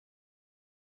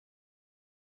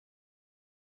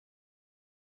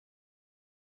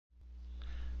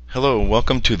Hello,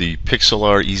 welcome to the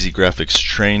Pixelar Easy Graphics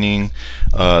training.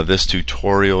 This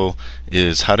tutorial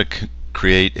is how to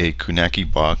create a Kunaki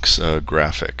box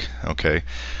graphic. Okay.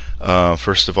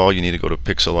 First of all, you need to go to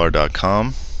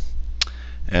pixelar.com,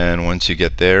 and once you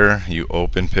get there, you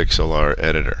open Pixelar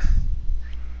Editor.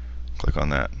 Click on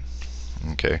that.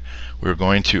 Okay. We're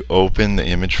going to open the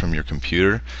image from your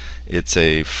computer. It's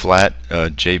a flat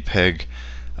JPEG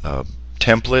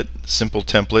template, simple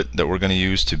template that we're going to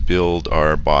use to build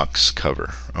our box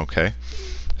cover. Okay,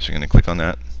 so you're going to click on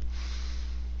that,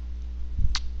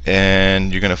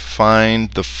 and you're going to find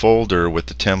the folder with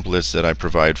the templates that I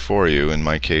provide for you. In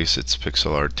my case, it's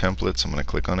Pixelar templates. I'm going to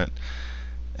click on it,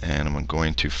 and I'm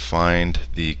going to find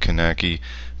the Kunaki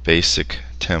basic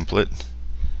template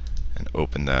and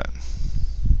open that.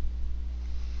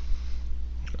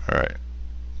 Alright,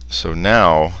 so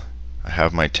now I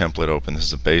have my template open. This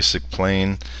is a basic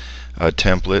plain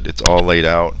template. It's all laid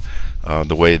out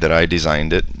the way that I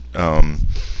designed it.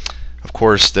 Of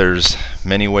course, there's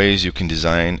many ways you can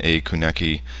design a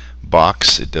Kunaki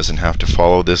box. It doesn't have to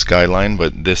follow this guideline,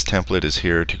 but this template is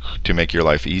here to make your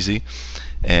life easy.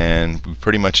 And we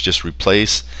pretty much just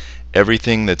replace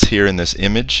everything that's here in this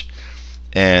image,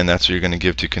 and that's what you're going to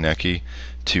give to Kunaki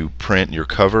to print your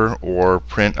cover or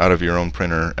print out of your own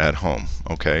printer at home.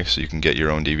 Okay, so you can get your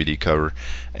own DVD cover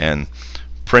and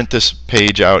print this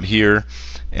page out here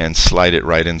and slide it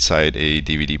right inside a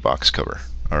DVD box cover.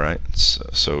 Alright,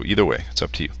 so either way, it's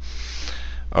up to you.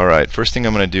 Alright, first thing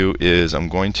I'm going to do is I'm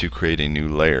going to create a new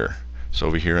layer. So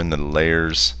over here in the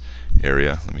layers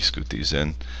area, let me scoot these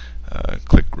in,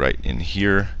 click right in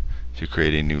here to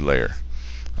create a new layer.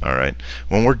 Alright,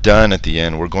 when we're done at the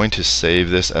end, we're going to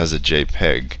save this as a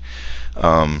JPEG.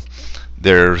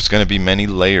 There's going to be many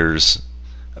layers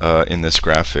in this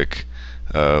graphic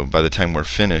by the time we're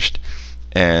finished,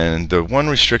 and the one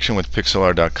restriction with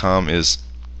pixelar.com is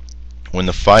when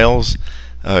the files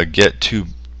get to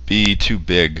be too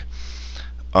big,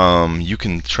 you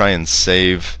can try and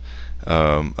save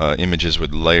images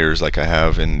with layers like I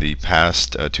have in the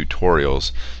past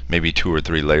tutorials, maybe 2 or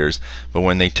 3 layers, but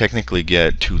when they technically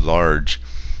get too large,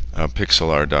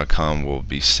 pixelar.com will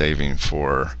be saving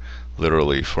for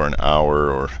literally for an hour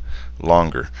or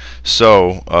longer.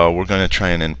 So we're going to try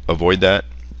and avoid that,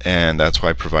 and that's why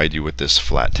I provide you with this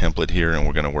flat template here, and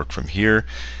we're going to work from here.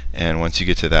 And once you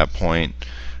get to that point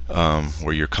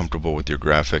where you're comfortable with your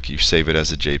graphic, you save it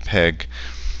as a JPEG,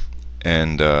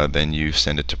 and then you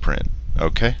send it to print.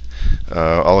 Okay,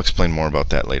 I'll explain more about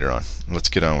that later on. Let's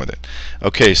get on with it.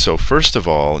 Okay, so first of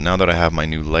all, now that I have my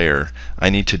new layer, I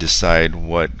need to decide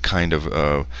what kind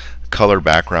of color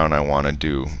background I want to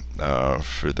do.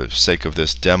 For the sake of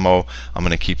this demo, I'm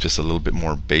going to keep this a little bit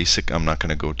more basic. I'm not going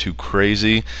to go too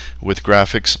crazy with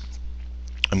graphics.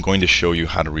 I'm going to show you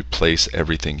how to replace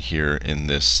everything here in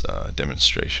this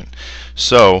demonstration.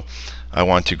 So I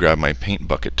want to grab my paint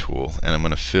bucket tool, and I'm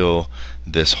going to fill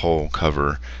this whole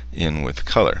cover in with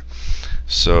color.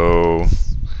 So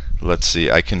let's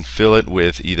see, I can fill it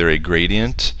with either a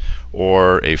gradient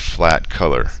or a flat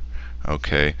color.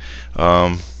 Okay,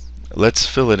 let's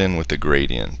fill it in with the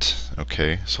gradient.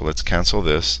 Okay, so let's cancel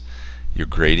this. Your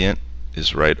gradient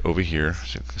is right over here,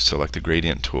 so select the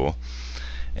gradient tool,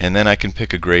 and then I can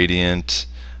pick a gradient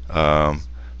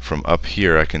from up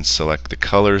here. I can select the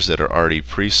colors that are already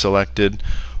pre-selected,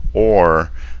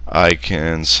 or I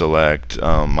can select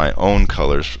my own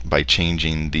colors by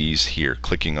changing these here,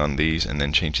 clicking on these and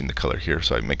then changing the color here,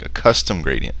 so I make a custom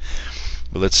gradient.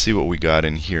 But let's see what we got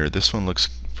in here. This one looks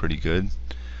pretty good.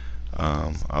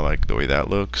 I like the way that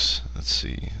looks. Let's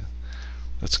see,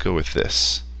 let's go with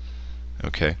this.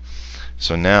 Okay,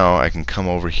 so now I can come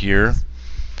over here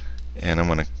and I'm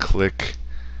going to click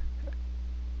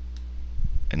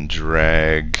and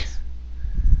drag.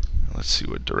 Let's see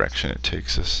what direction it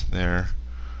takes us there.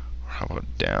 Or how about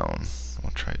down?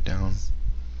 I'll try it down.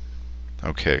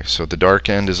 Okay, so the dark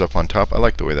end is up on top. I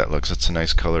like the way that looks. It's a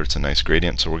nice color, it's a nice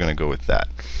gradient, so we're going to go with that.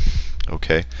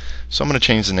 Okay, so I'm going to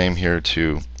change the name here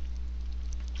to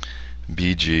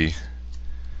BG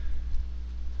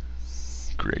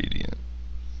gradient.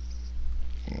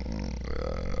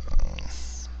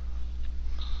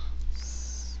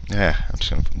 Yeah, I'm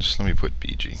just let me put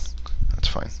BG. That's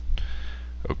fine.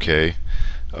 Okay.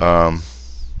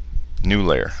 New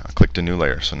layer. I clicked a new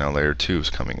layer, so now layer 2 is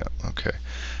coming up. Okay.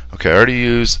 Okay, I already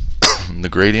used the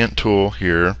gradient tool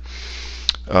here.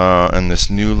 And this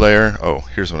new layer. Oh,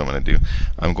 here's what I'm going to do.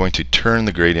 I'm going to turn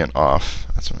the gradient off.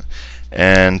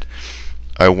 And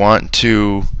I want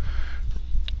to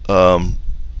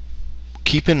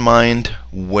keep in mind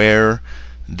where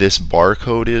this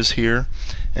barcode is here,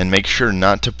 and make sure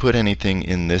not to put anything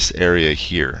in this area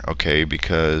here, okay,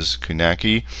 because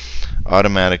Kunaki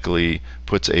automatically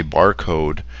puts a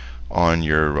barcode on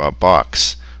your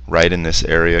box right in this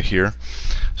area here.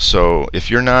 So if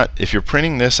you're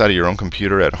printing this out of your own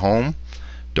computer at home,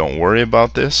 don't worry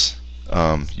about this.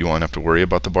 You won't have to worry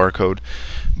about the barcode.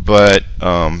 But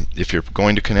if you're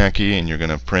going to Kunaki and you're going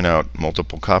to print out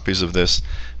multiple copies of this,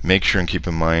 make sure and keep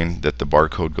in mind that the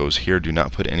barcode goes here. Do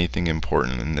not put anything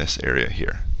important in this area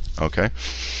here. Okay?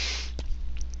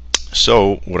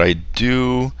 So what I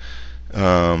do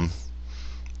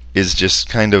is just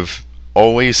kind of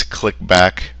always click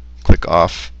back, click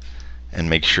off, and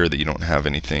make sure that you don't have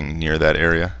anything near that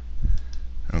area.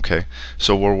 Okay,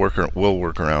 so we'll work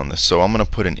around this. So I'm going to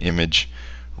put an image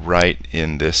right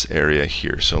in this area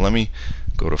here. So let me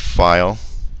go to File,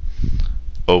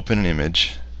 Open an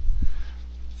Image,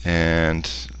 and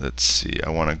let's see, I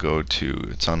want to go to,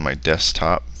 it's on my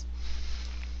desktop.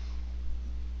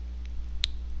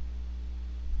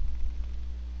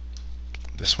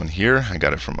 This one here, I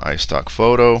got it from iStock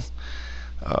Photo.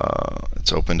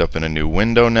 It's opened up in a new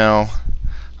window now.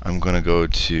 I'm going to go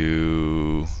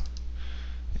to,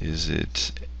 is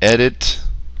it Edit,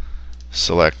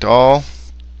 select all.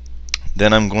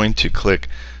 Then I'm going to click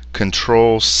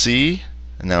Control C,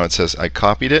 and now it says I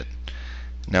copied it.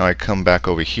 Now I come back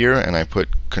over here and I put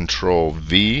Control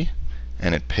V,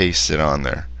 and it pastes it on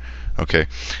there. Okay,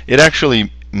 it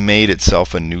actually made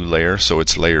itself a new layer, so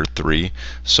it's layer 3.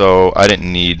 So I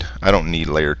don't need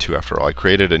layer 2 after all. I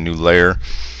created a new layer,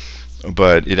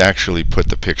 but it actually put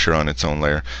the picture on its own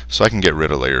layer. So I can get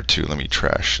rid of layer 2. Let me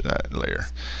trash that layer.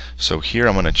 So here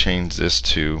I'm going to change this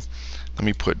to, let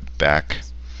me put back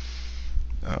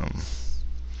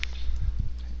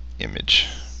image.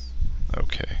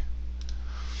 Okay.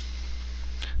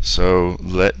 So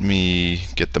let me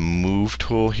get the move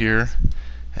tool here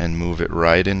and move it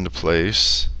right into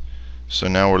place. So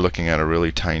now we're looking at a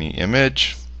really tiny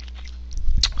image.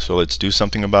 So let's do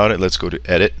something about it. Let's go to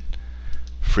Edit,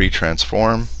 Free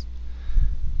Transform,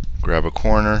 grab a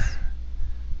corner,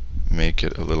 make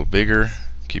it a little bigger.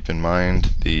 Keep in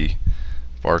mind the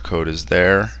barcode is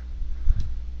there.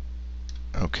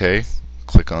 Okay,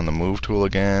 click on the move tool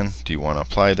again. Do you want to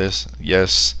apply this?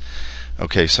 Yes.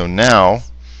 Okay, so now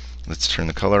let's turn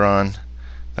the color on.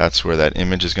 That's where that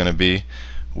image is going to be.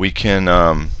 We can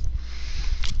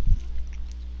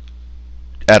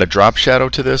add a drop shadow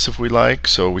to this if we like.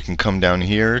 So we can come down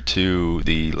here to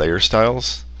the layer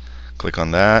styles, click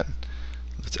on that.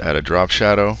 Let's add a drop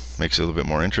shadow, makes it a little bit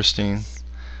more interesting.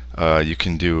 You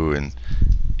can do an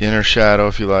inner shadow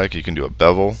if you like. You can do a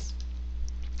bevel.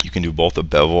 You can do both a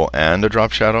bevel and a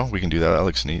drop shadow. We can do that. That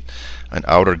looks neat. An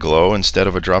outer glow instead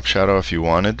of a drop shadow if you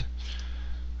wanted.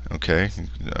 Okay,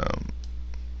 the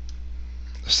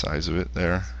size of it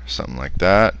there, something like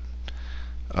that.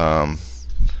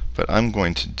 But I'm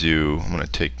going to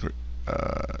take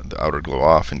the outer glow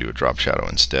off and do a drop shadow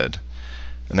instead,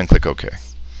 and then click OK.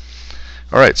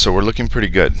 Alright, so we're looking pretty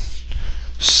good.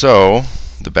 So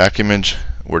the back image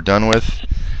we're done with.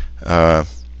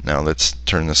 Now let's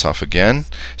turn this off again.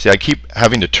 See, I keep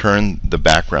having to turn the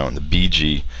background, the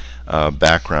BG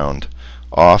background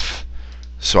off,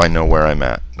 so I know where I'm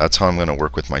at. That's how I'm going to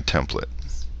work with my template.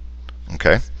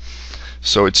 Okay?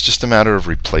 So it's just a matter of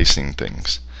replacing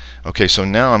things. Okay, so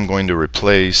now I'm going to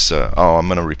replace, I'm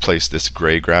going to replace this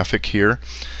gray graphic here.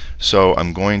 So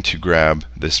I'm going to grab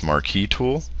this marquee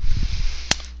tool,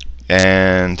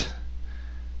 and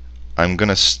I'm going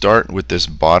to start with this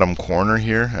bottom corner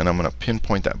here, and I'm going to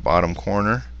pinpoint that bottom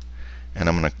corner, and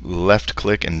I'm going to left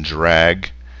click and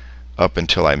drag up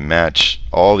until I match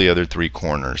all the other 3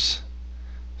 corners.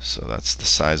 So that's the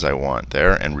size I want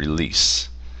there, and release.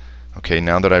 Okay,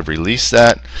 now that I've released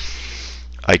that,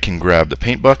 I can grab the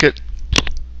paint bucket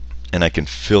and I can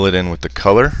fill it in with the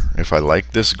color. If I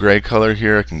like this gray color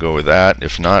here, I can go with that.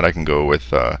 If not, I can go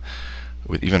with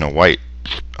even a white.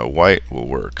 A white will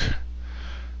work.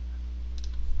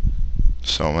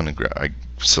 So I'm going to I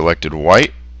selected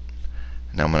white.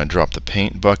 Now I'm going to drop the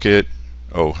paint bucket.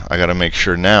 Oh, I got to make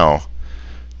sure now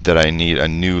that I need a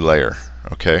new layer.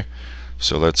 Okay,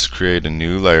 so let's create a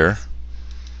new layer.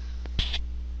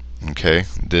 Okay,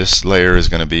 this layer is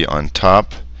going to be on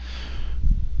top,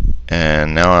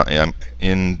 and now I'm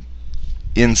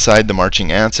inside the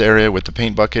marching ants area with the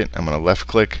paint bucket. I'm going to left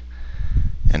click,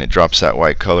 and it drops that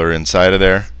white color inside of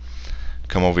there.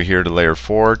 Come over here to layer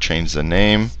 4, change the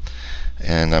name,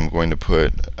 and I'm going to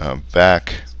put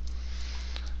back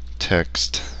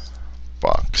text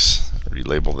box.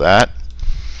 Relabel that.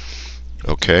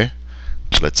 Okay,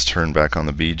 let's turn back on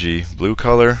the BG blue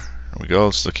color. There we go,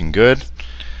 it's looking good.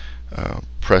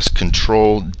 Press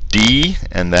Control D,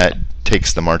 and that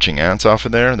takes the marching ants off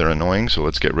of there. They're annoying, so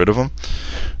let's get rid of them.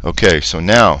 Okay, so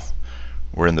now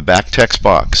we're in the back text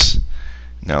box.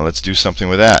 Now let's do something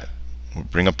with that. We'll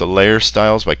bring up the layer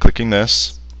styles by clicking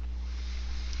this,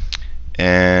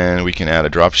 and we can add a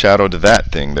drop shadow to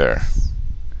that thing there.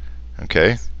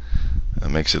 Okay, that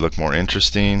makes it look more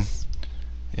interesting.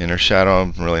 Inner shadow,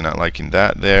 I'm really not liking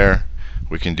that there.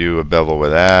 We can do a bevel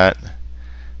with that.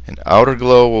 And outer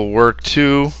glow will work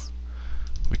too.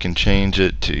 We can change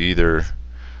it to either,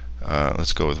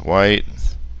 let's go with white,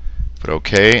 put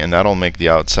OK, and that'll make the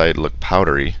outside look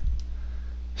powdery.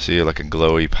 See, like a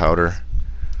glowy powder,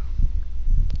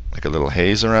 like a little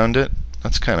haze around it.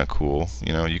 That's kind of cool.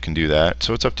 You know, you can do that.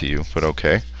 So it's up to you. Put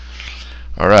OK.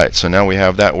 Alright, so now we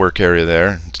have that work area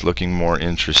there. It's looking more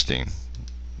interesting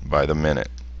by the minute.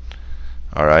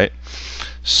 Alright,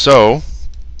 so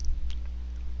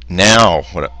now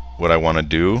what I want to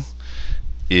do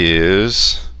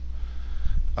is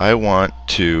I want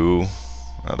to,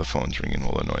 the phone's ringing,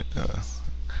 will annoy,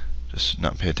 just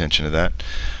not pay attention to that.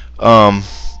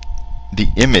 The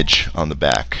image on the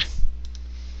back.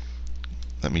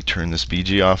 Let me turn this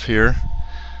BG off here.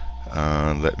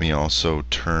 Let me also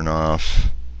turn off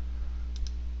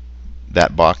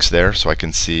that box there so I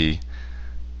can see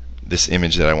this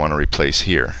image that I want to replace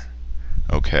here.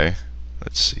 Okay,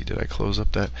 let's see, did I close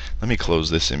up that? Let me close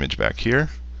this image back here.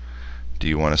 Do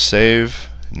you want to save?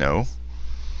 No.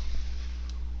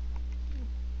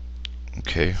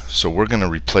 Okay, so we're going to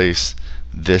replace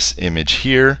this image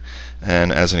here,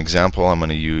 and as an example I'm going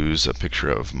to use a picture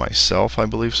of myself, I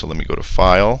believe. So let me go to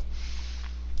File,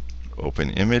 Open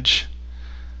Image.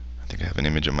 I think I have an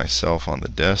image of myself on the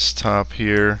desktop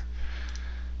here.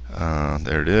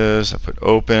 There it is. I put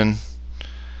Open.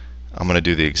 I'm going to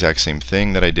do the exact same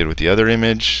thing that I did with the other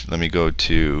image. Let me go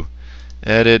to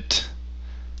Edit,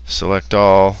 Select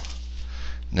All.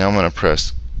 Now I'm going to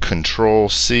press Control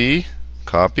C,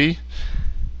 copy.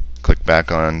 Click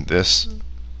back on this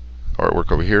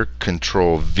artwork over here.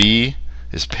 Control V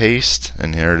is paste,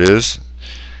 and here it is.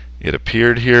 It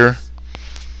appeared here.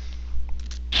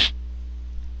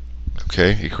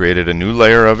 Okay, it created a new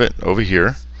layer of it over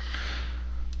here.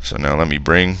 So now let me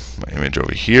bring my image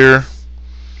over here.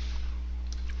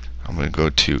 I'm going to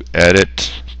go to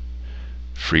Edit,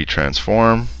 Free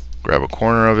Transform, grab a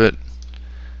corner of it,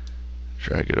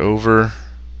 drag it over.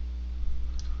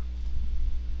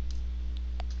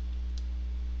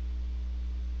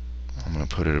 I'm going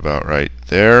to put it about right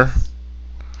there.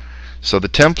 So the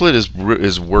template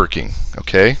is working.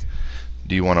 Okay.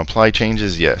 Do you want to apply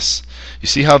changes? Yes. You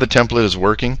see how the template is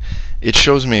working? It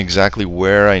shows me exactly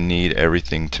where I need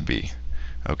everything to be.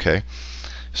 Okay.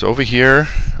 So over here,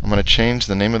 I'm going to change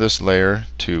the name of this layer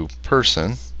to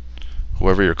person.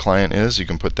 Whoever your client is, you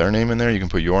can put their name in there. You can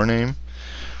put your name.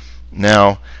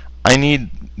 Now, I need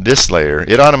this layer.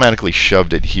 It automatically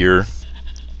shoved it here,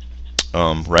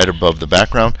 right above the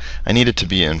background. I need it to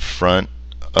be in front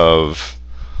of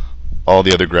all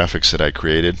the other graphics that I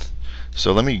created.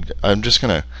 So I'm just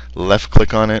going to left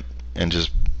click on it and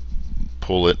just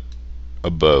pull it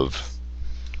above.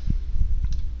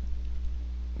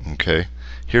 Okay.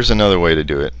 Here's another way to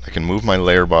do it. I can move my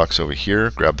layer box over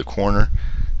here, grab the corner,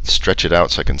 stretch it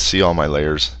out so I can see all my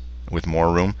layers with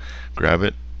more room. Grab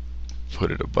it,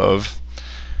 put it above.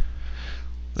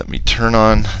 Let me turn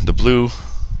on the blue.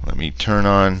 Let me turn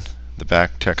on the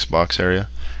back text box area.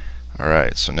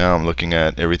 Alright, so now I'm looking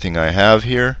at everything I have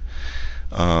here.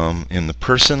 In the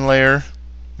person layer,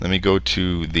 let me go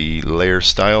to the layer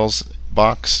styles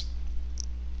box.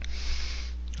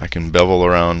 I can bevel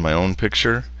around my own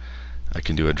picture. I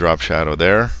can do a drop shadow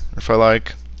there if I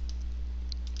like.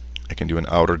 I can do an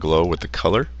outer glow with the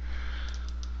color.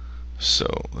 So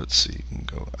let's see.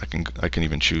 I can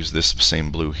even choose this same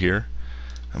blue here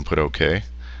and put OK.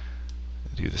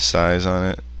 Do the size on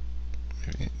it.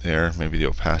 Maybe there. Maybe the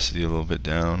opacity a little bit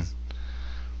down.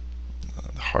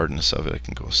 The hardness of it, I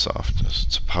can go soft.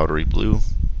 It's a powdery blue.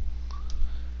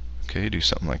 Okay, do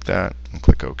something like that and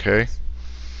click OK.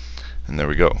 And there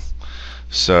we go.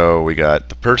 So we got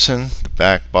the person, the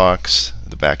back box,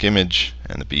 the back image,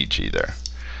 and the BG there.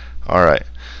 Alright,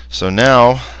 so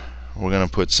now we're going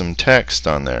to put some text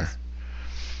on there.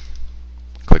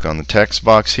 Click on the text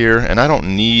box here, and I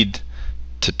don't need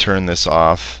to turn this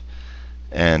off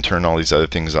and turn all these other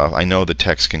things off. I know the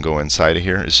text can go inside of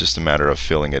here. It's just a matter of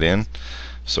filling it in.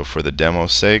 So for the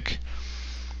demo's sake,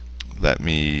 let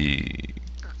me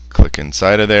click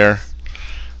inside of there.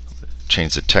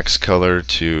 Change the text color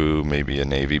to maybe a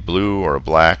navy blue or a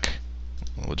black.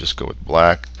 We'll just go with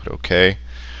black. Put OK.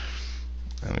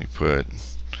 And we put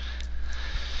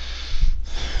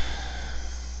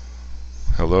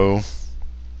hello,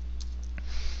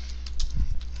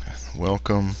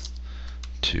 welcome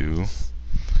to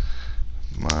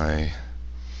my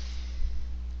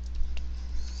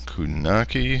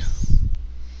Kunaki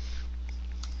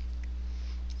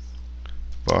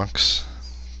box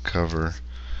cover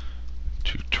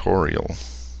tutorial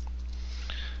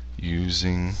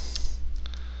using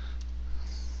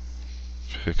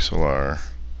pixlr.com.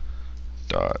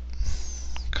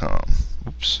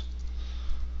 Oops.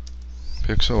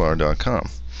 Pixlr.com.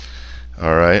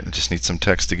 Alright, I just need some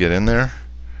text to get in there.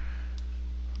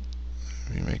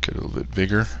 Let me make it a little bit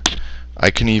bigger. I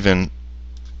can even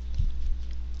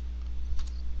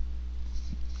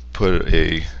put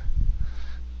a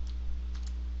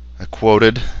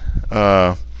quoted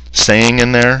saying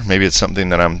in there. Maybe it's something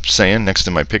that I'm saying next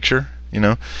to my picture, you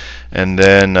know. And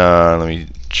then let me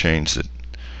change the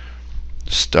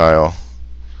style,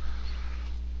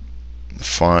 the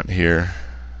font here.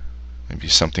 Maybe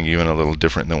something even a little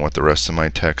different than what the rest of my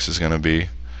text is going to be.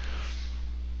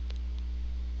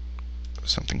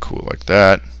 Something cool like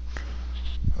that.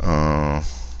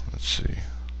 Let's see,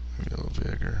 maybe a little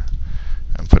bigger.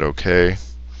 And put OK.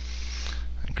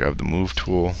 And grab the move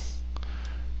tool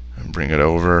and bring it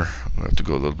over. We'll have to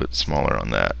go a little bit smaller on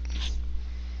that.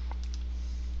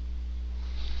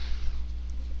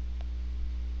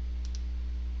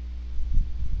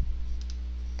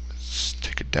 Let's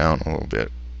take it down a little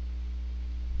bit.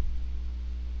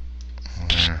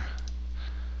 There.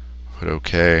 Put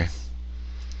OK.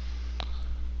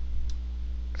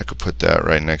 I could put that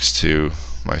right next to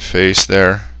my face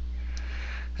there.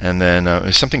 And then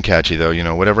it's something catchy though, you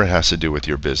know, whatever it has to do with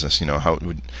your business, you know, how it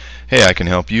would, hey, I can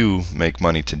help you make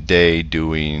money today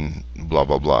doing blah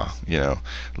blah blah, you know,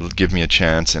 give me a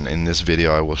chance, and in this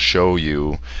video I will show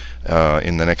you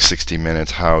in the next 60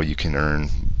 minutes how you can earn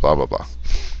blah blah blah.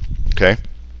 Okay,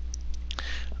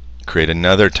 create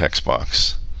another text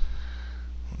box.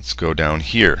 Let's go down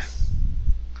here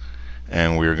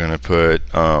and we're gonna put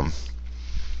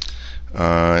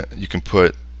you can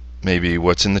put maybe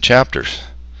what's in the chapters.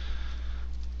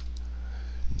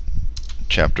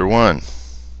 Chapter 1,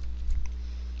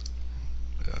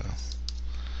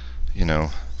 you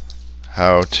know,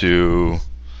 how to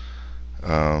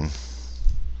blah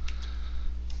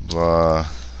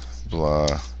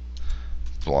blah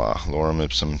blah, lorem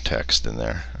ipsum text in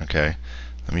there. Okay,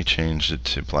 let me change it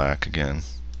to black again,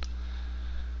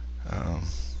 and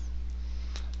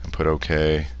put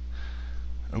OK.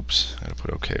 Oops, I gotta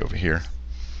put OK over here,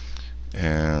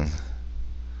 and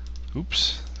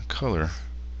oops, the color,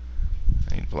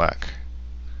 I need black.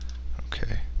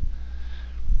 Okay.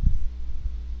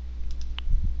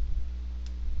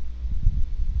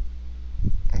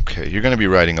 Okay, you're going to be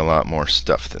writing a lot more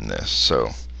stuff than this,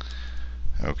 so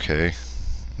okay,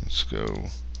 let's go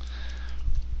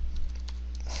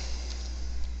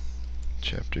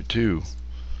chapter 2.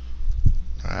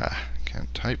 I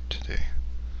can't type today.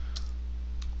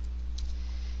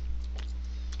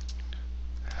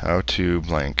 How to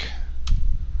blank.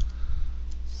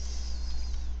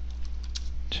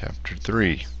 Chapter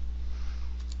 3.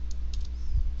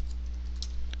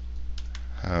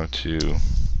 How to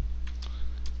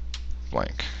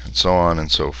blank, and so on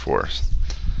and so forth.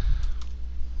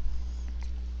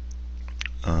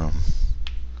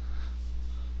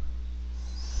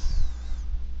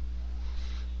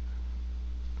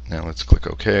 Now let's click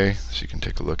OK so you can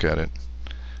take a look at it.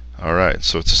 Alright,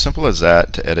 so it's as simple as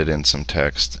that to edit in some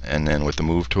text, and then with the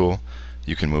move tool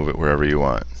you can move it wherever you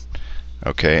want.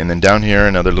 Okay, and then down here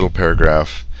another little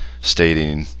paragraph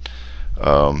stating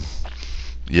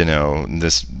you know,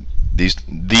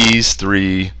 these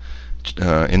three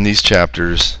in these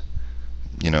chapters,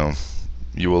 you know,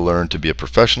 you will learn to be a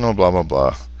professional, blah blah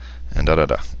blah, and da da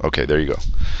da. Okay, there you go.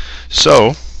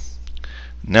 So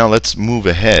now let's move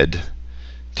ahead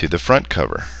to the front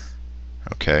cover.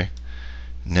 Okay,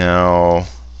 now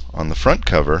on the front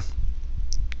cover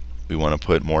we want to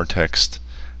put more text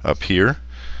up here,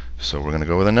 so we're going to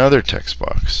go with another text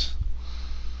box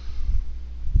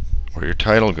where your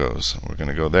title goes. We're going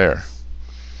to go there.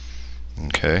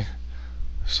 Okay,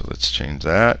 so let's change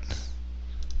that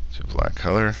to black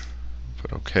color,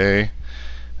 put OK.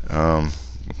 We'll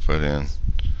put in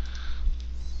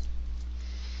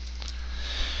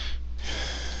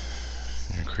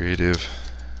your creative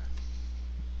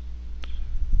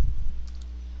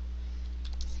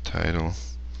title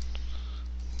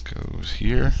goes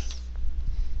here.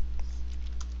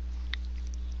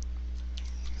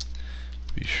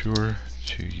 Be sure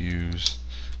to use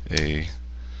a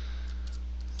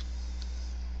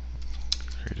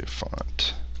creative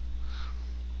font.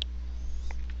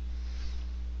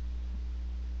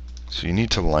 So you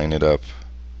need to line it up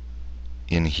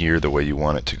in here the way you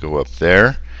want it to go up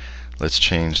there. Let's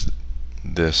change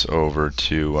this over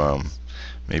to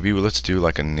maybe let's do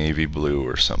like a navy blue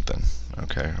or something.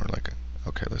 Okay, or like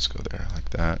okay, let's go there like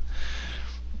that.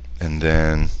 And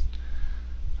then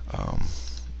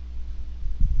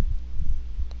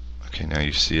okay, now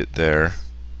you see it there.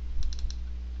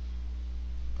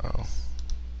 Oh,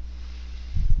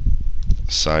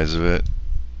 size of it.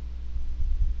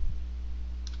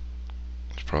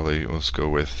 It's probably, let's go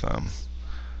with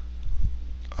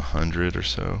 100 or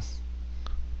so.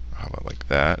 How about like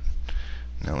that?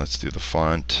 Now let's do the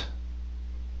font.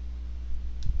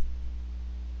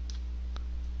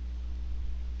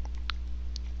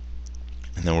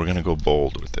 And then we're going to go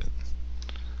bold with it.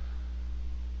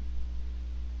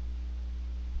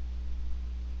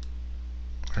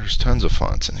 There's tons of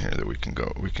fonts in here that we can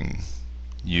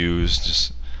use.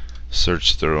 Just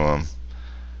search through them,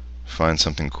 find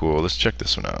something cool. Let's check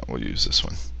this one out. We'll use this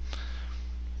one.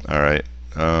 Alright,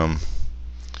 let's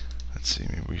see,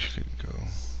 maybe we should go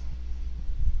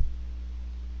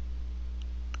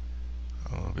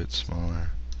a little bit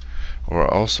smaller.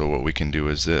 Or also what we can do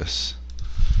is this.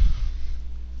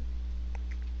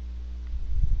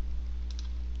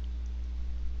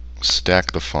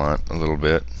 Stack the font a little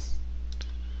bit.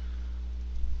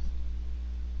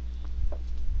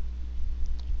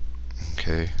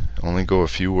 Okay, only go a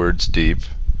few words deep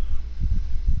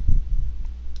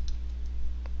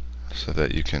so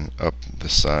that you can up the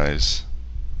size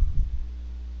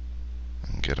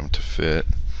and get them to fit.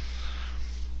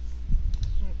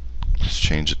 Let's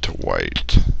change it to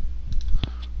white.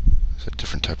 It's a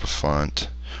different type of font.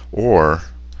 Or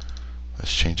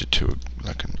let's change it to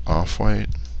like an off-white.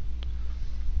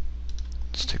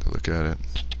 Let's take a look at it.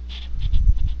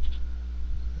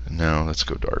 And now let's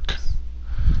go dark.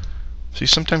 See,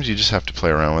 sometimes you just have to play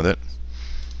around with it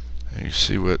and you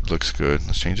see what looks good.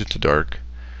 Let's change it to dark,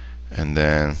 and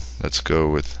then let's go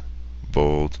with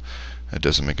bold. It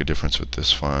doesn't make a difference with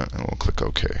this font, and we'll click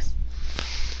OK.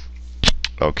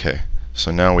 Okay,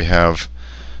 so now we have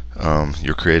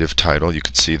your creative title. You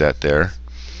could see that there.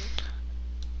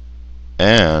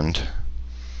 And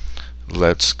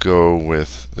let's go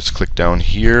with, let's click down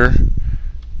here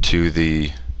to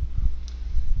the,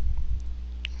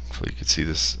 hopefully you can see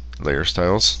this, layer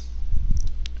styles,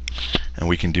 and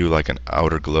we can do like an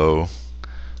outer glow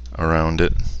around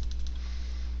it.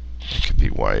 It could be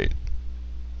white.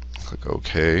 Click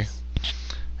OK,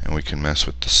 and we can mess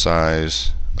with the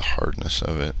size, the hardness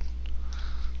of it.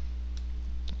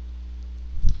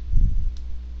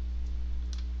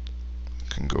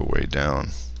 Can go way down,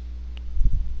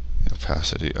 the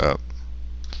opacity up.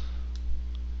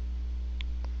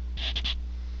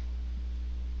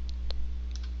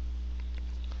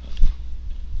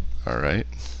 Alright.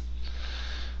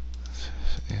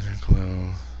 Inner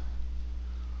glow.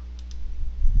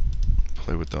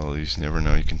 Play with all these. You never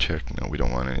know, you can check. No, we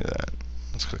don't want any of that.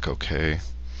 Let's click OK.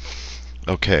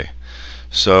 Okay.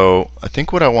 So I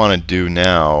think what I want to do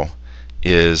now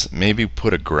is maybe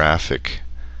put a graphic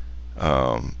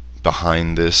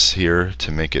behind this here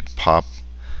to make it pop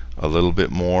a little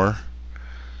bit more.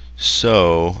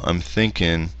 So I'm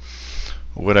thinking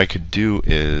what I could do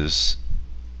is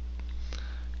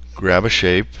grab a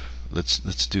shape.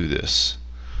 Let's do this.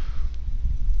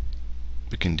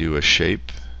 We can do a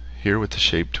shape here with the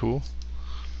shape tool.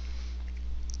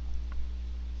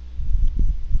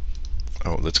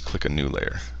 Oh, let's click a new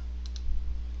layer.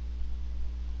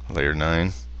 Layer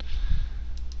 9.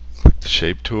 Click the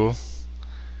shape tool.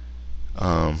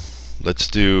 Let's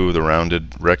do the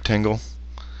rounded rectangle,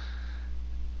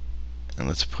 and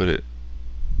let's put it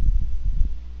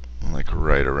like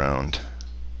right around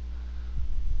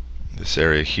this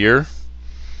area here.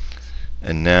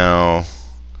 And now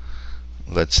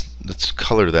let's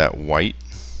color that white.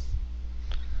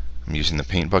 I'm using the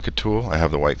paint bucket tool. I have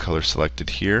the white color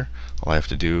selected here. All I have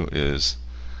to do is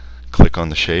click on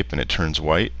the shape and it turns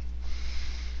white.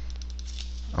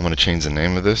 I'm going to change the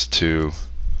name of this to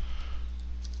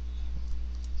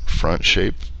front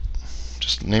shape.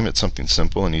 Just name it something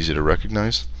simple and easy to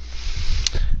recognize.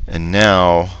 And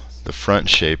now the front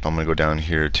shape, I'm going to go down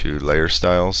here to layer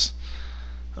styles.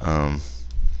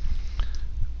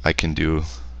 I can do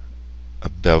a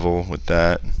bevel with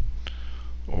that,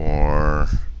 or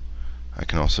I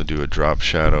can also do a drop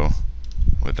shadow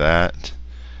with that.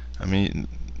 I mean,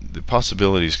 the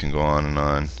possibilities can go on and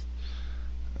on.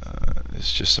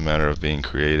 It's just a matter of being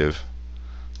creative.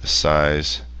 The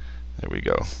size, there we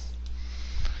go.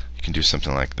 You can do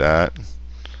something like that.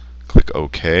 Click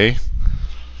OK.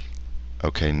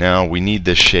 Okay, now we need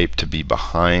this shape to be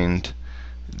behind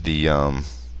the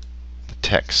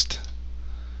text.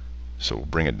 So we'll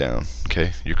bring it down.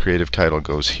 Okay, your creative title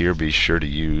goes here. Be sure to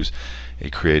use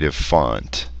a creative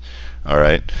font.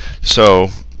 Alright, so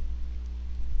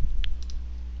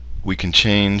we can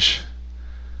change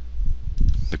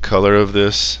the color of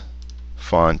this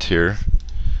font here.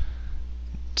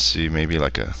 Let's see, maybe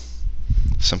like a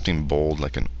something bold,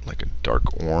 like a dark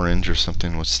orange or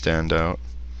something would stand out.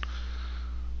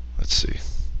 Let's see.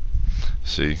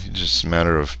 See, it's just a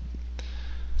matter of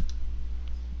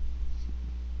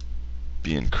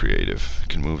being creative. You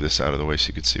can move this out of the way so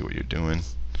you can see what you're doing.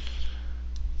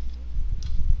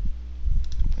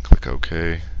 Click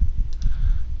OK.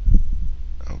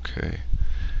 OK.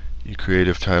 Your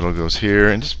creative title goes here,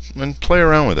 and just play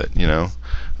around with it.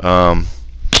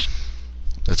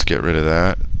 Let's get rid of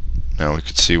that. Now we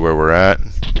can see where we're at.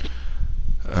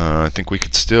 I think we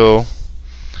could still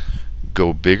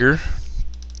go bigger.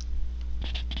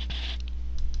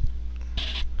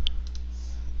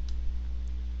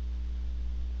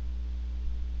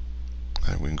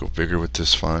 We can go bigger with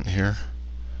this font here.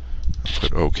 I'll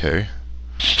put OK.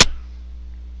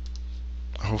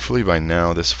 Hopefully by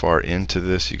now, this far into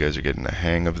this, you guys are getting the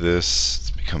hang of this.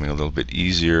 It's becoming a little bit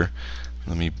easier.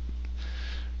 Let me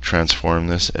transform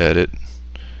this, edit,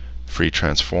 free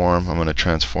transform. I'm going to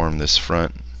transform this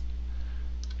front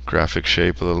graphic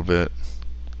shape a little bit.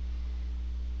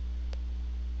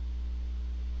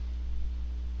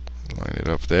 Line it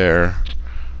up there.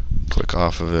 Click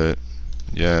off of it.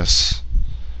 Yes.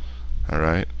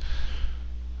 Alright.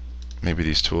 Maybe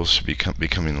these tools should be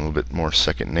becoming a little bit more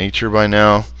second nature by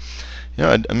now.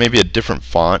 Maybe a different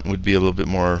font would be a little bit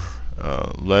more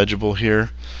legible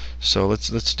here. So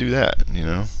let's do that.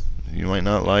 You might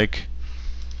not like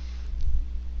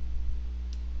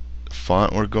the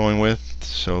font we're going with,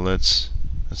 so let's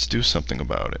do something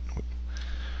about it.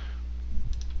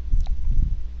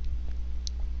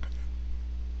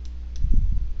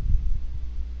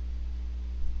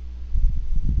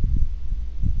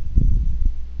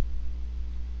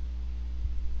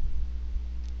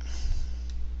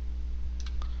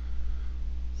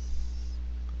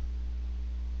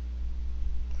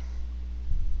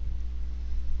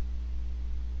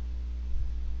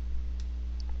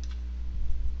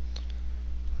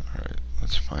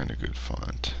 Let's find a good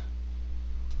font.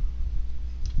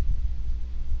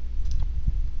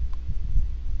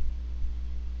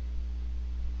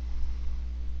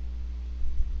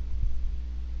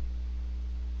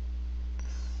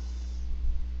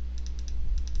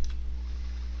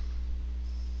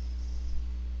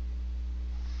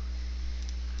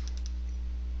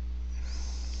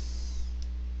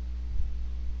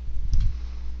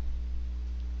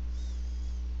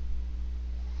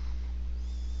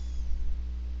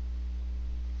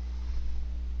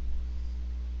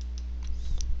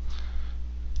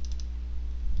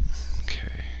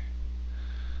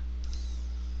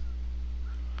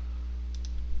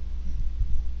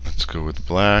 Let's go with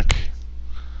black.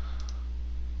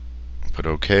 Put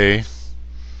OK.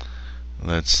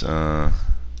 Let's try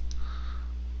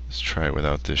it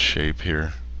without this shape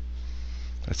here.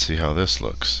 Let's see how this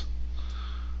looks.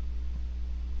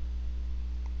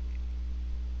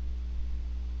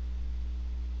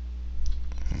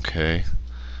 Okay.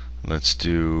 Let's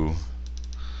do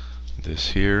this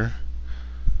here.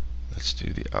 Let's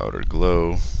do the outer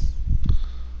glow.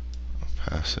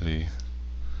 Opacity.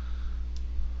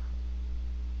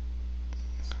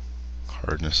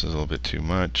 Hardness is a little bit too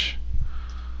much.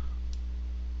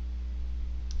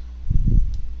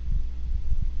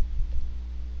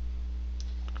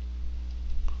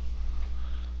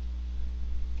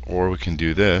 Or we can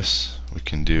do this. We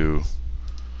can do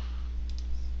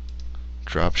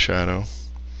drop shadow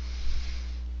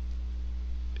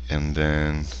and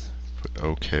then put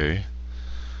OK.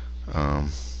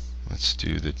 Let's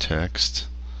do the text.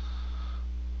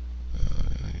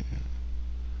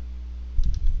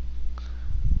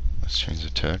 Let's change the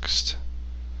text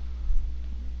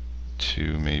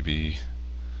to maybe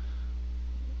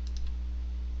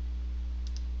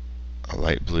a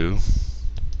light blue.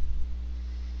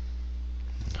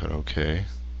 Put OK.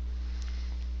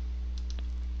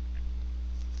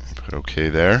 Put OK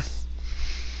there.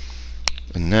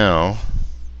 And now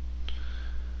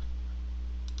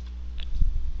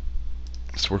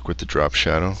let's work with the drop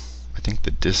shadow. I think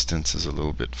the distance is a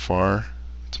little bit far.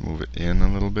 Let's move it in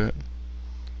a little bit.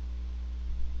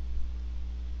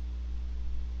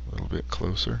 A little bit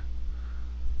closer.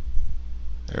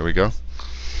 There we go.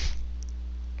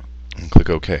 And click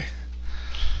OK.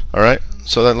 Alright,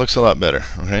 so that looks a lot better.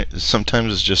 Okay,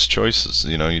 sometimes it's just choices.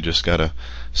 You just gotta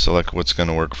select what's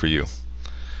gonna work for you.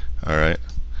 Alright,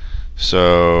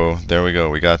 so there we go.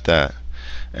 We got that.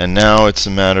 And now it's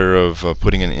a matter of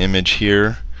putting an image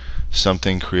here,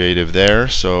 something creative there.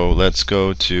 So let's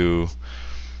go to,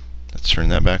 let's turn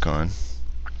that back on.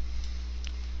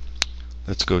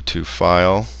 Let's go to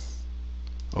File,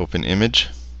 Open Image.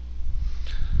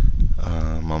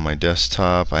 On my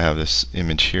desktop I have this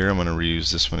image here. I'm going to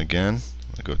reuse this one again. I'm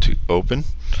going to go to Open.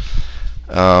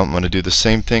 I'm going to do the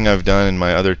same thing I've done in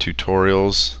my other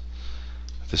tutorials.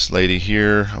 This lady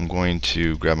here, I'm going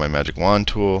to grab my magic wand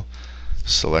tool,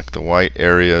 select the white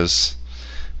areas.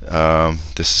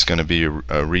 This is going to be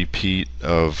a repeat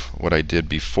of what I did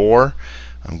before.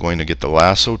 I'm going to get the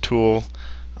lasso tool.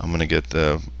 I'm going to get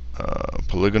the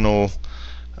polygonal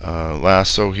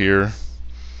lasso here.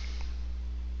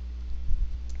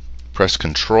 Press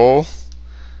Control,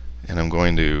 and I'm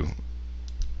going to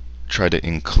try to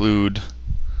include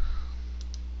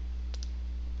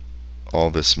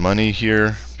all this money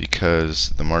here because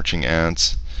the marching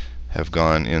ants have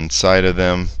gone inside of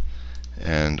them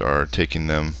and are taking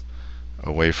them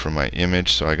away from my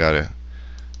image. So I gotta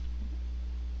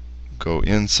go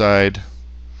inside,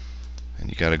 and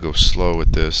you gotta go slow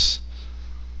with this.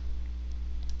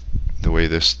 The way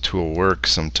this tool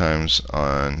works sometimes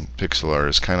on Pixlr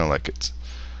is kind of like it's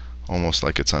almost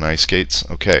like it's on ice skates.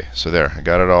 Okay, so there, I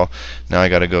got it all. Now I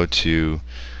got to go to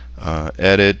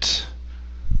Edit,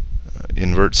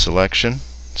 Invert Selection.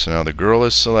 So now the girl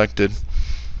is selected.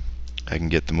 I can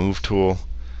get the Move tool,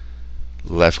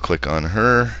 left click on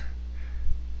her,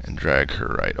 and drag her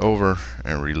right over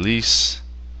and release.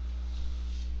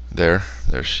 There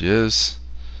she is.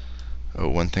 Oh,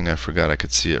 one thing I forgot, I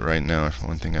could see it right now.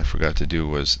 One thing I forgot to do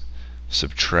was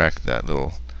subtract that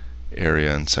little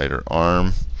area inside her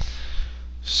arm.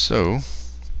 So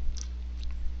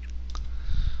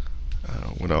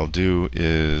what I'll do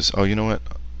is, oh, you know what?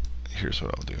 Here's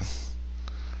what I'll do.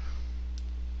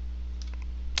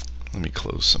 Let me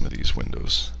close some of these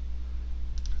windows.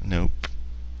 Nope.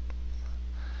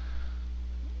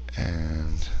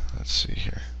 And let's see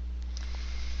here.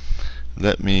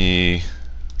 Let me,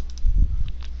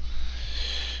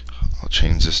 I'll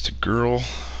change this to girl.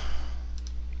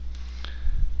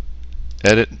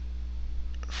 Edit,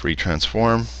 free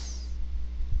transform.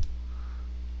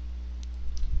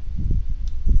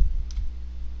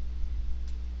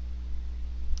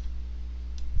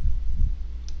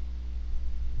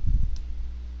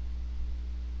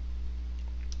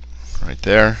 Right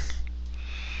there.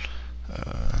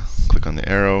 Click on the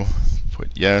arrow, put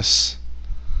yes.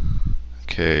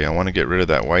 Okay, I want to get rid of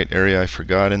that white area I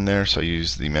forgot in there, so I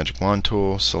use the magic wand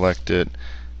tool, select it,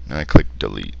 and I click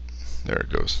delete. There it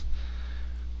goes.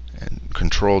 And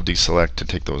Control deselect to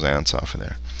take those ants off of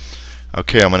there.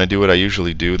 Okay, I'm going to do what I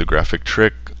usually do. The graphic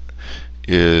trick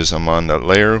is I'm on the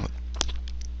layer,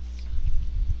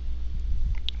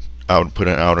 put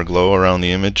an outer glow around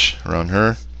the image, around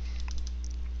her.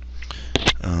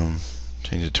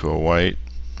 Change it to a white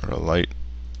or a light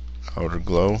outer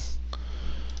glow.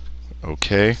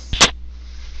 Okay.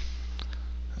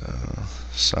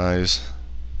 Size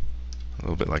a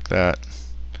little bit like that.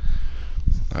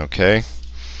 Okay.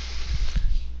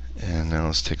 And now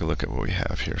let's take a look at what we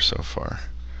have here so far.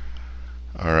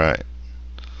 Alright.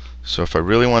 So if I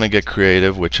really want to get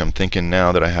creative, which I'm thinking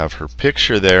now that I have her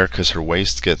picture there because her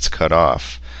waist gets cut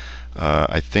off,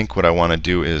 I think what I want to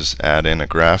do is add in a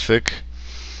graphic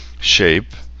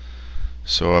shape.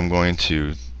 So I'm going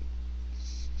to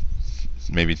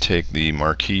maybe take the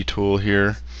marquee tool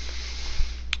here,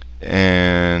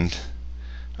 and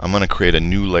I'm going to create a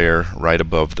new layer right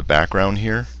above the background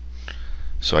here.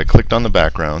 So I clicked on the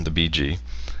background, the BG,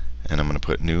 and I'm going to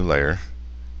put new layer.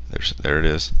 There it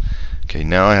is. Okay,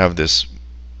 now I have this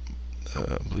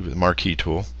I believe the marquee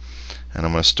tool, and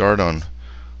I'm going to start on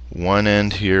one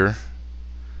end here,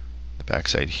 the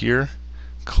backside here,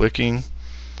 clicking,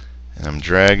 and I'm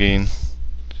dragging,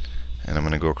 and I'm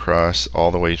going to go across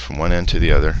all the way from one end to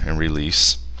the other and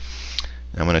release.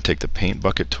 And I'm going to take the paint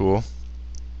bucket tool,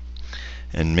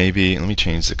 and maybe let me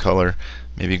change the color.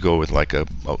 Maybe go with like a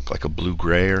blue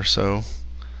gray or so.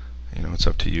 You know, it's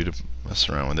up to you to mess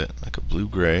around with it. Like a blue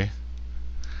gray.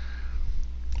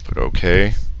 Put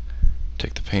OK.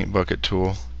 Take the paint bucket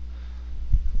tool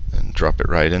and drop it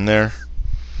right in there.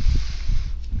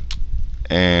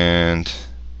 And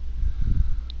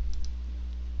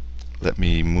let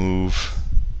me move.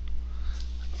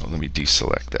 Let me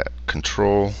deselect that.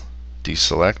 Control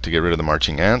deselect to get rid of the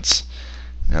marching ants.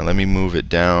 Now let me move it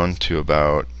down to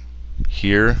about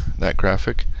here, that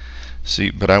graphic.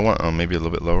 See, but I want maybe a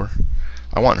little bit lower.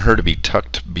 I want her to be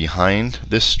tucked behind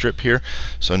this strip here.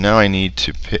 So now I need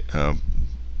to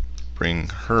bring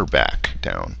her back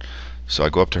down. So I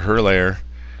go up to her layer,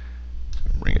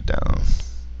 bring it down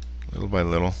little by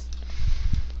little.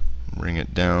 Bring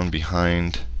it down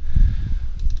behind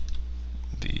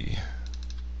the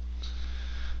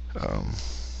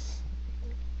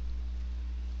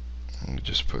let me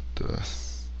just put the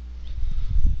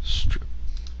strip.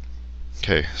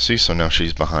 Okay, see, so now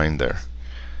she's behind there.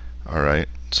 Alright,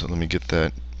 so let me get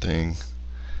that thing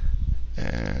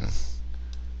and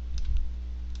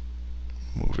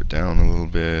move it down a little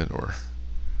bit, or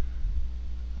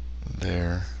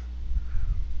there.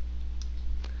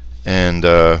 And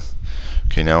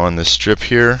okay, now on this strip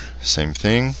here, same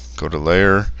thing. Go to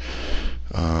layer.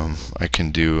 I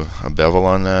can do a bevel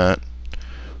on that,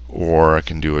 or I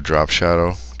can do a drop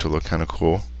shadow to look kind of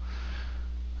cool.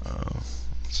 Let's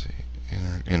see,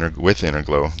 with inner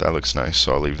glow. That looks nice,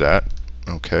 so I'll leave that.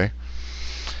 Okay.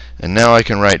 And now I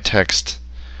can write text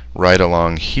right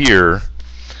along here.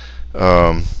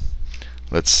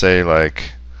 Let's say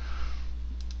like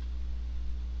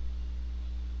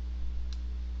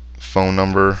phone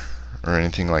number or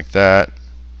anything like that.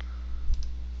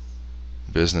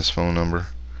 Business phone number.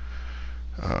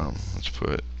 Let's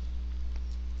put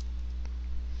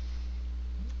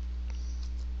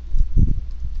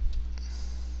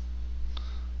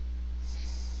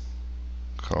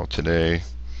call today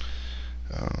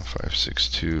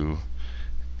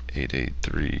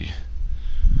 562-883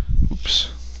 oops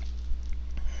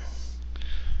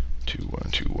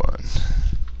 2121.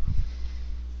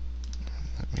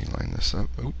 Let me line this up.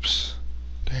 Oops,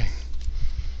 dang.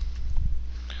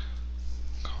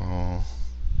 Call.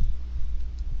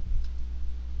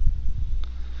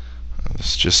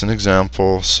 This is just an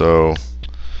example, so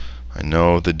I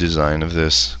know the design of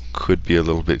this could be a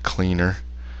little bit cleaner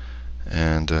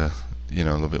and you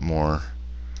know, a little bit more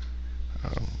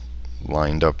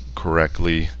lined up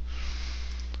correctly,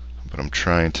 but I'm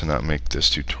trying to not make this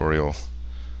tutorial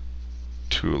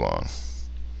too long.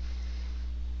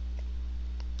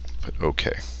 But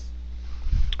okay.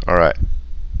 Alright,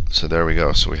 so there we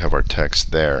go. So we have our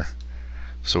text there.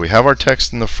 So we have our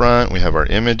text in the front, we have our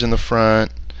image in the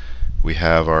front, we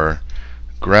have our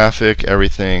graphic,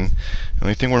 everything. The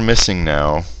only thing we're missing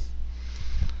now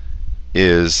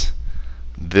is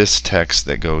this text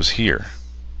that goes here.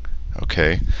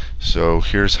 Okay, so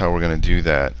here's how we're going to do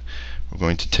that. We're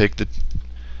going to take the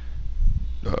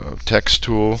text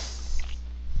tool,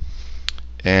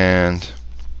 and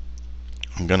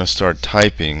I'm going to start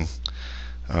typing.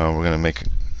 We're going to make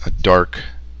a dark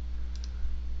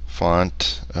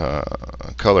font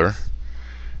color,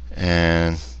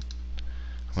 and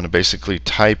I'm going to basically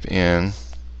type in,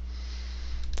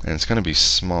 and it's going to be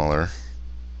smaller.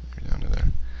 Down to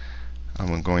there.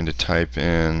 I'm going to type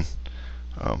in,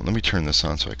 let me turn this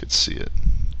on so I could see it.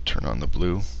 Turn on the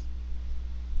blue.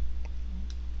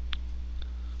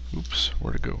 Oops,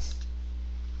 where'd it go?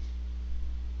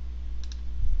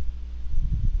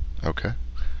 Okay.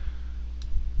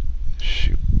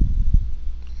 Shoot.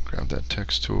 Grab that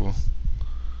text tool.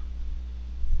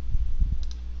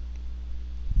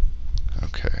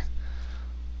 Okay.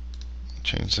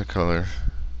 Change the color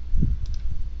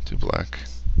to black.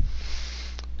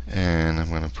 And I'm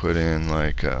going to put in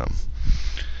like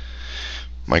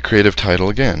my creative title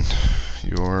again.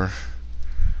 Your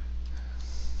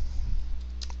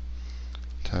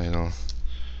title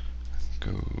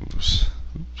goes,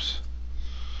 oops,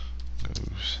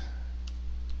 goes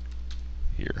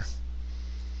here.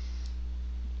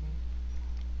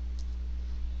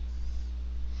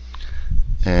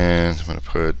 And I'm going to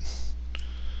put,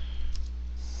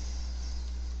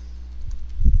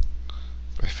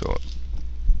 I fill it.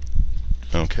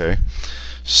 Okay,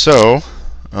 so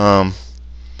let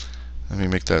me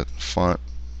make that font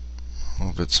a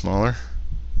little bit smaller.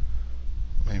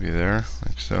 Maybe there,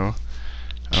 like so.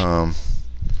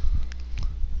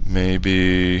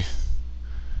 Maybe,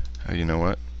 you know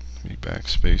what? Let me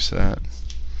backspace that.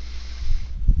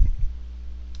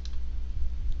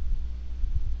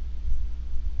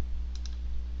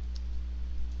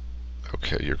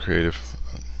 Okay, you're creative.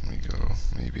 Let me go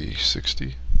maybe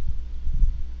 60.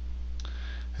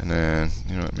 And then,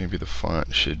 you know what, maybe the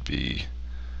font should be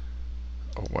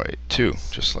a white too,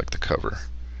 just like the cover.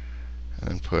 And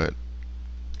then put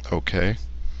OK.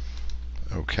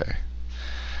 OK.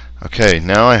 Okay,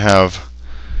 now I have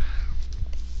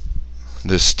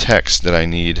this text that I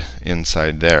need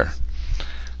inside there.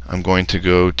 I'm going to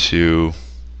go to,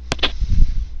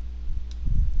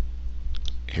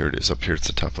 here it is, up here it's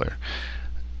the top layer.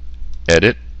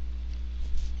 Edit.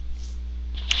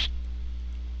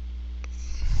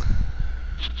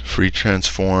 Free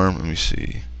transform, let me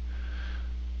see.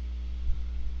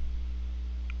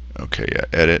 Okay, yeah,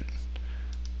 edit,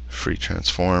 free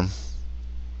transform.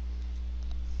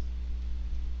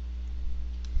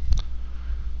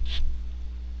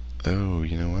 Oh,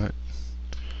 you know what?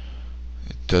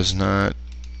 It does not.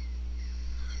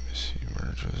 Let me see.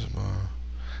 Merge visible.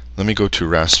 Let me go to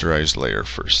rasterized layer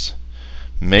first.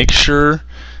 Make sure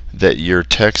that your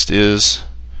text is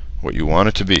what you want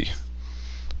it to be.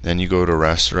 Then you go to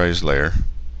rasterized layer.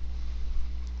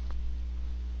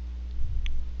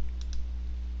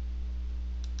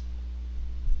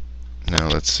 Now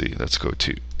let's see. Let's go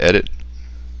to edit,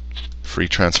 free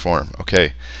transform.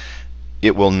 Okay.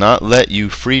 It will not let you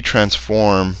free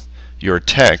transform your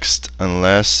text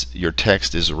unless your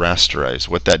text is rasterized.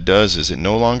 What that does is it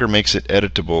no longer makes it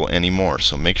editable anymore.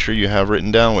 So make sure you have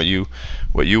written down what you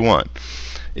want.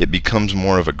 It becomes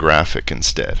more of a graphic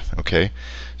instead. Okay.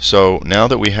 So now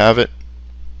that we have it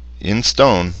in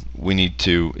stone, we need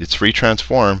to, it's free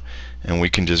transform, and we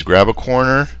can just grab a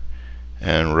corner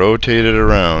and rotate it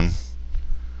around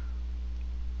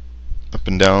up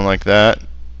and down like that,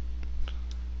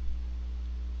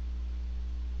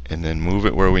 and then move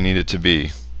it where we need it to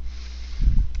be.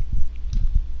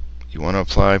 You want to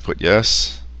apply, put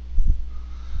yes.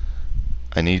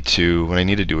 What I need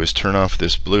to do is turn off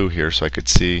this blue here so I could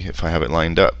see if I have it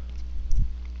lined up.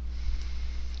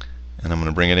 And I'm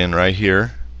going to bring it in right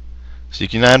here. So you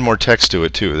can add more text to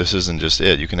it too. This isn't just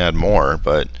it. You can add more,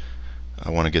 but I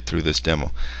want to get through this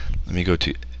demo. Let me go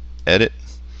to edit,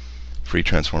 free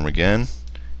transform again.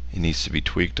 It needs to be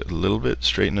tweaked a little bit,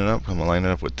 straighten it up. I'm going to line it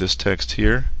up with this text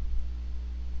here.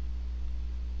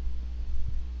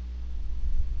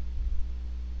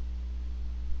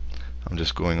 I'm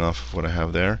just going off of what I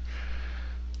have there.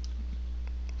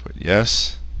 Put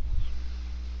yes.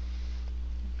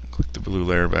 Click the blue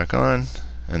layer back on,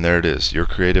 and there it is. Your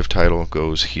creative title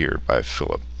goes here by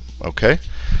Philip. Okay?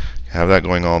 Have that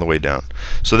going all the way down.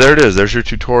 So there it is. There's your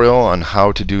tutorial on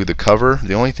how to do the cover.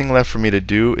 The only thing left for me to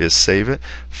do is save it.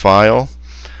 File,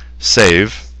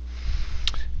 save,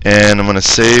 and I'm going to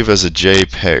save as a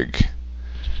JPEG.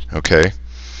 Okay.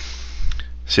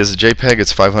 See, as a JPEG,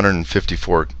 it's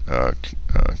 554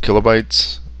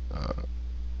 kilobytes.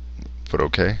 Put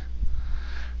OK.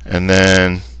 And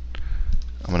then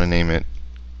I'm going to name it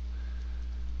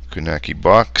Kunaki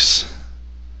box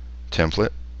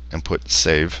template and put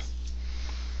save.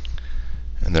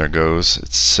 And there it goes.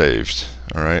 It's saved.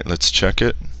 Alright, let's check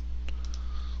it.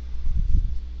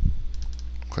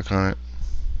 Click on it.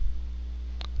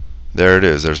 There it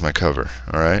is. There's my cover.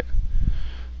 Alright.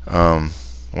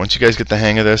 Once you guys get the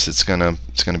hang of this, it's gonna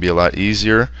be a lot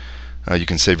easier. You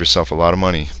can save yourself a lot of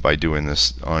money by doing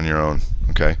this on your own.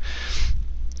 Okay.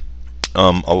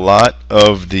 A lot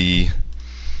of the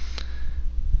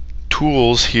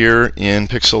tools here in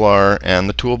Pixlr and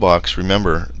the toolbox,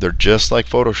 remember, they're just like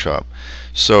Photoshop.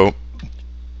 So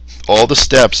all the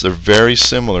steps, they're very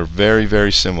similar,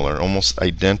 very similar, almost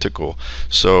identical.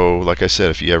 So like I said,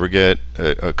 if you ever get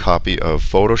a copy of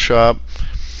Photoshop,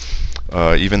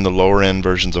 even the lower end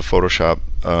versions of Photoshop,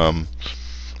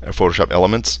 Photoshop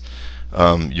Elements,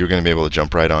 you're going to be able to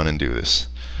jump right on and do this.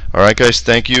 Alright guys,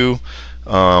 thank you.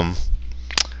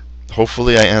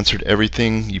 Hopefully I answered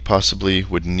everything you possibly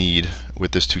would need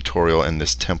with this tutorial and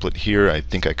this template here. I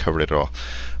think I covered it all.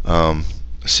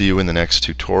 See you in the next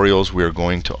tutorials. We are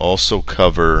going to also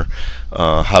cover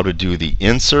how to do the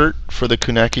insert for the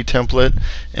Kunaki template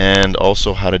and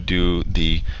also how to do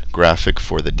the graphic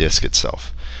for the disk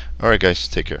itself. Alright guys,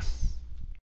 take care.